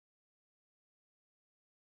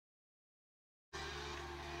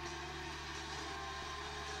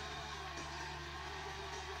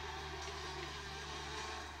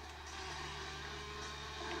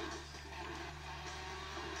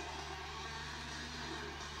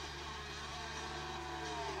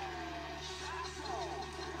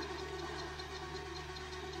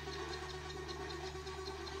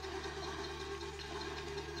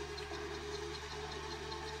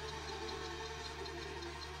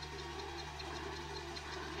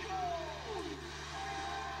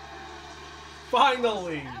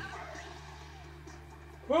Finally!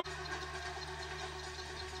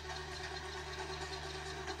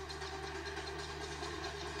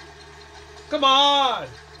 Come on!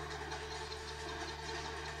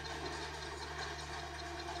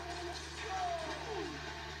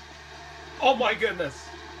 Oh my goodness!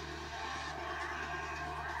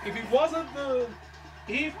 If it wasn't the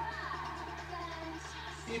if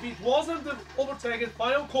it wasn't the overtaken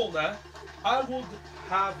final corner, I would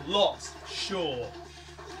have lost, sure.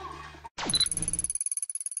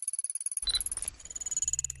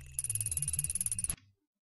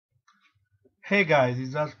 Hey guys,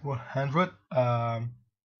 it's just 100.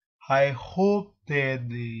 I hope that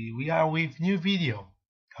we are with new video.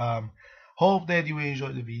 Hope that you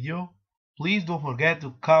enjoyed the video. Please don't forget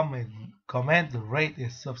to comment, rate,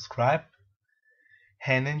 and subscribe.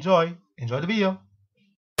 And enjoy the video.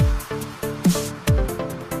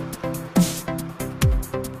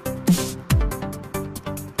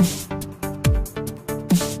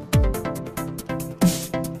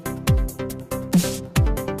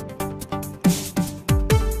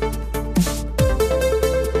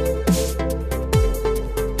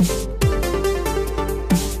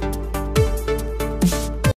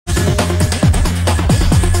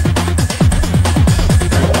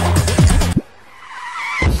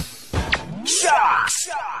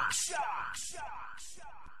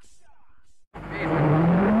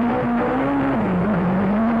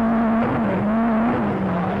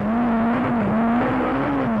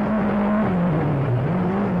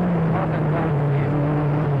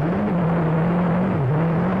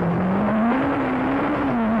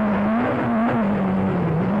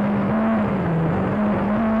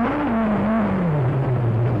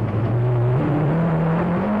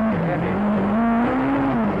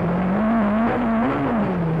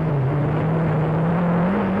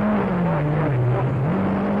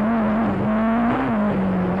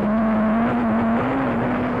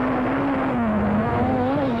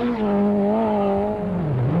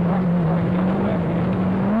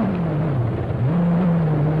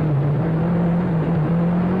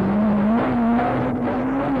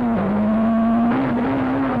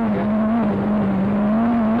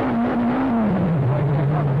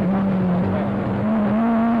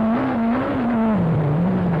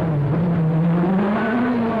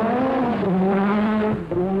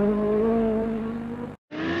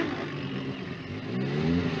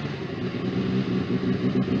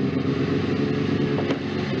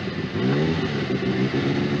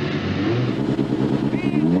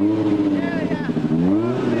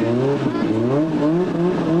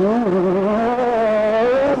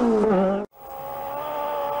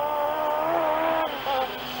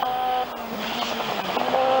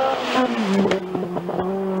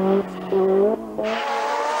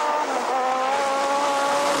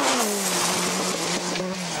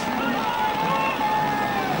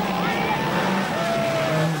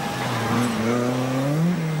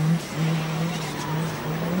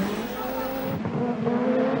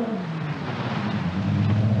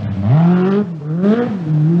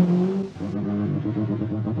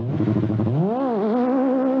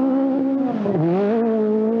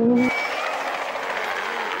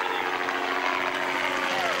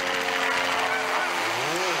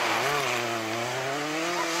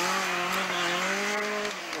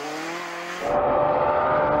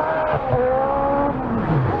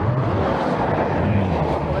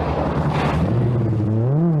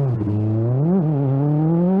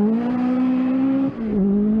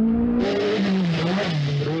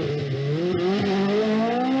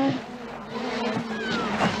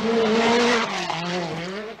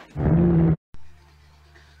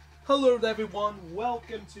 Hello everyone,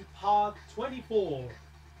 welcome to part 24.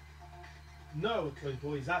 No,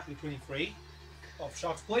 24 is actually 23 of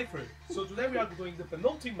Shox playthrough. So today we are doing the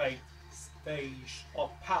penultimate stage of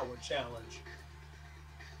power challenge.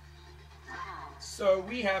 So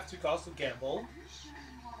we have two cars to gamble,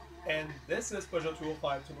 and this is Peugeot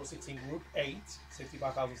 205 T16 GR8,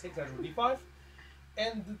 65,685,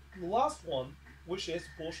 and the last one, which is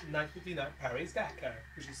Porsche 959 Paris-Dakar,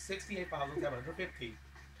 which is 68,750.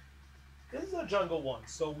 This is a jungle one,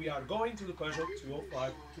 so we are going to the Peugeot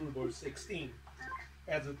 205 Turbo 16,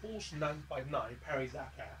 as the Porsche 959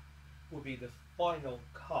 Paris-Dakar will be the final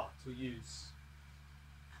car to use.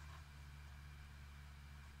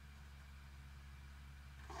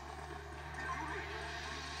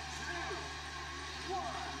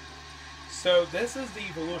 So this is the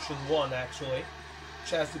Evolution 1 actually,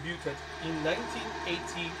 which has debuted in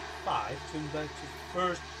 1985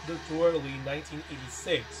 to early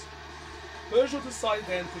 1986. Peugeot decided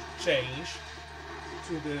then to change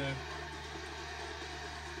to the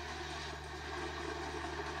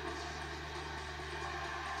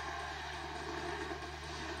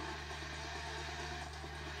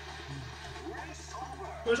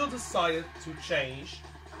Peugeot decided to change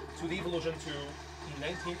to the Evolution 2 in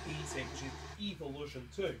 1986, which is Evolution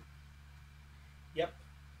 2. Yep.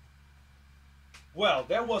 Well,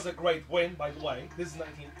 that was a great win, by the way. This is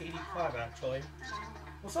 1985, actually.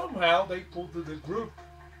 Well, somehow they pulled to the group.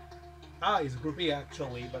 It's Group E,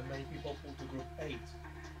 actually, but many people pulled to Group 8.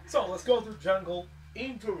 So, let's go to Jungle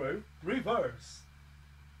Enduro Reverse.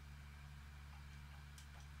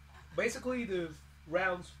 Basically, the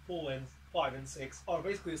rounds 4 and 5 and 6 are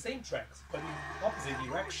basically the same tracks, but in opposite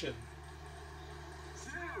direction.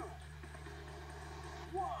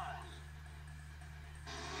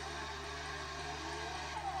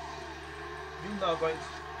 You're now going to,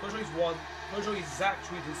 Peugeot is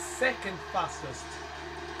actually the second fastest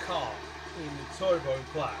car in the turbo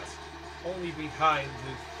class, only behind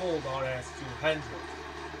the Ford RS 200.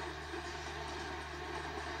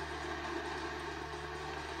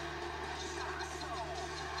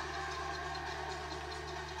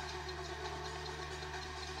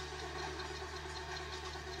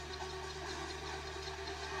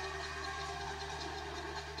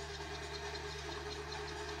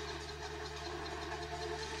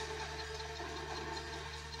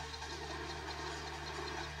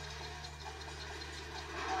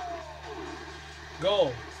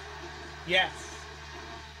 Gold. Yes.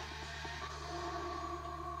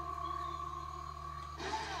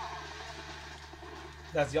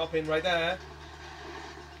 That's the up-in right there.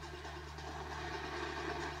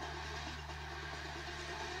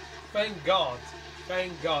 Thank God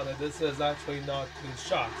that this is actually not the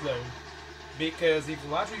shot zone. Because if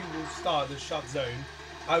you actually would start the shot zone,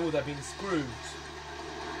 I would have been screwed.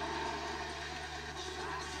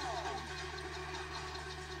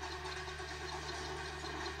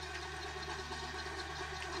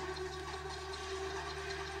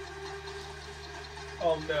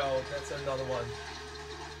 Oh no, that's another one.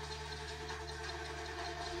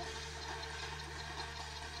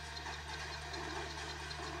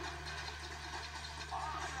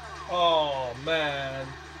 Oh man,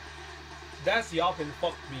 that's the up and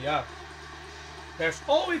fucked me up. There's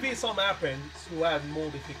always been some appins who had more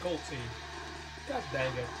difficulty. God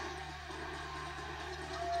dang it.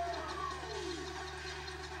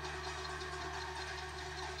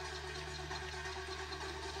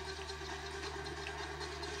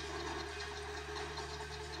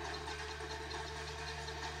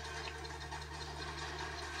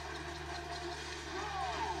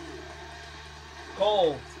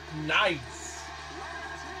 Cold. Nice.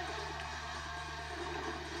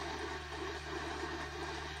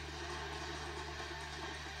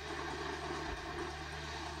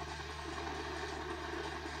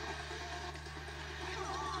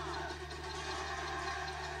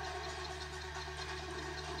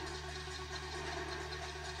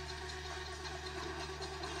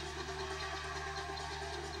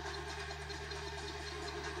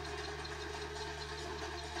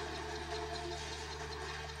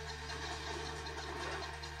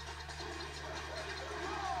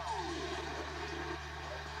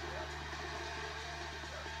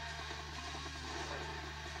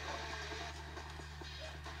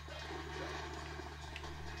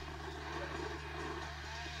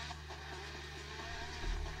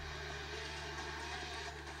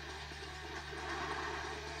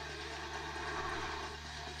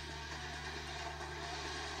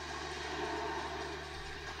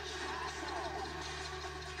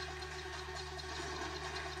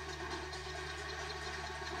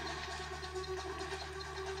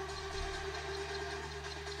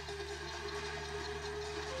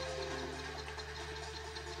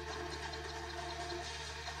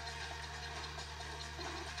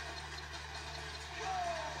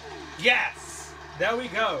 Yes! There we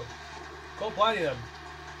go. Gold Platinum.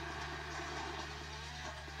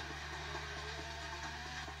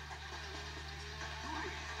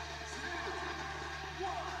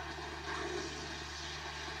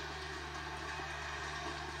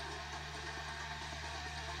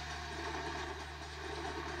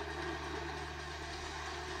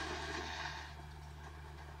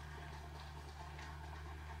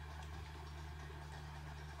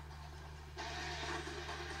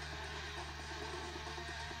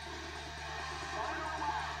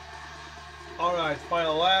 Alright,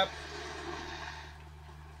 final lap.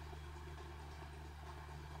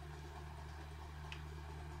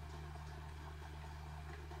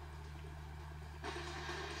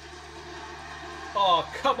 Oh,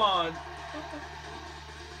 come on!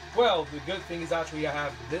 Well, the good thing is actually I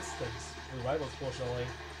have distance with rivals, fortunately.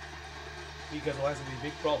 Because it has to be a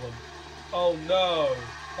big problem. Oh no!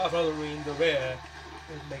 I'd rather in the rear.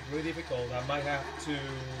 It would make it really difficult. I might have to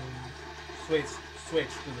switch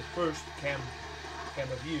to the first cam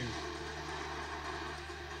camera view.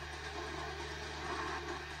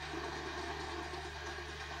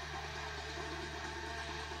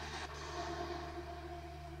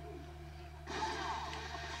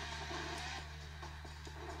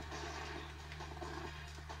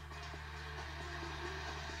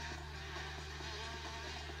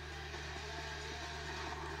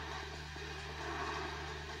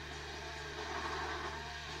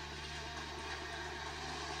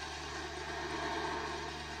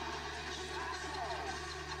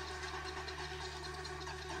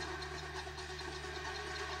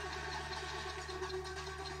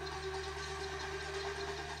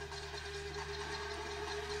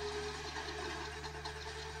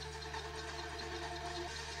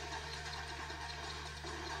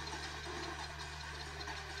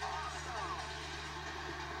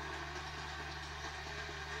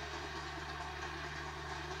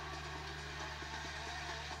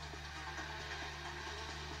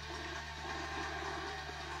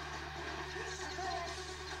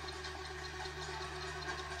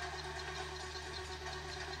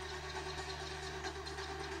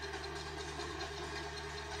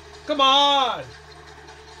 Come on!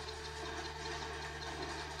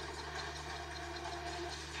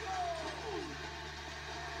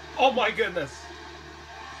 Oh my goodness!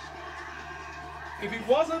 If it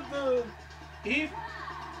wasn't the if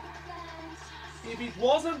it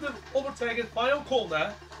wasn't the overtaken final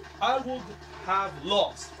corner, I would have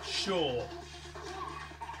lost, sure.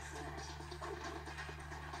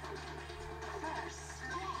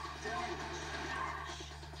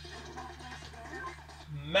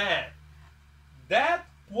 Man, that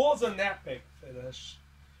was an epic finish.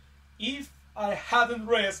 If I hadn't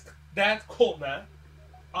risked that corner,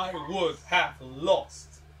 I would have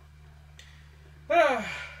lost.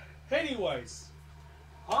 Anyways,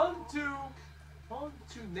 on to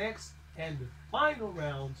next and the final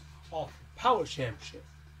round of Power Championship.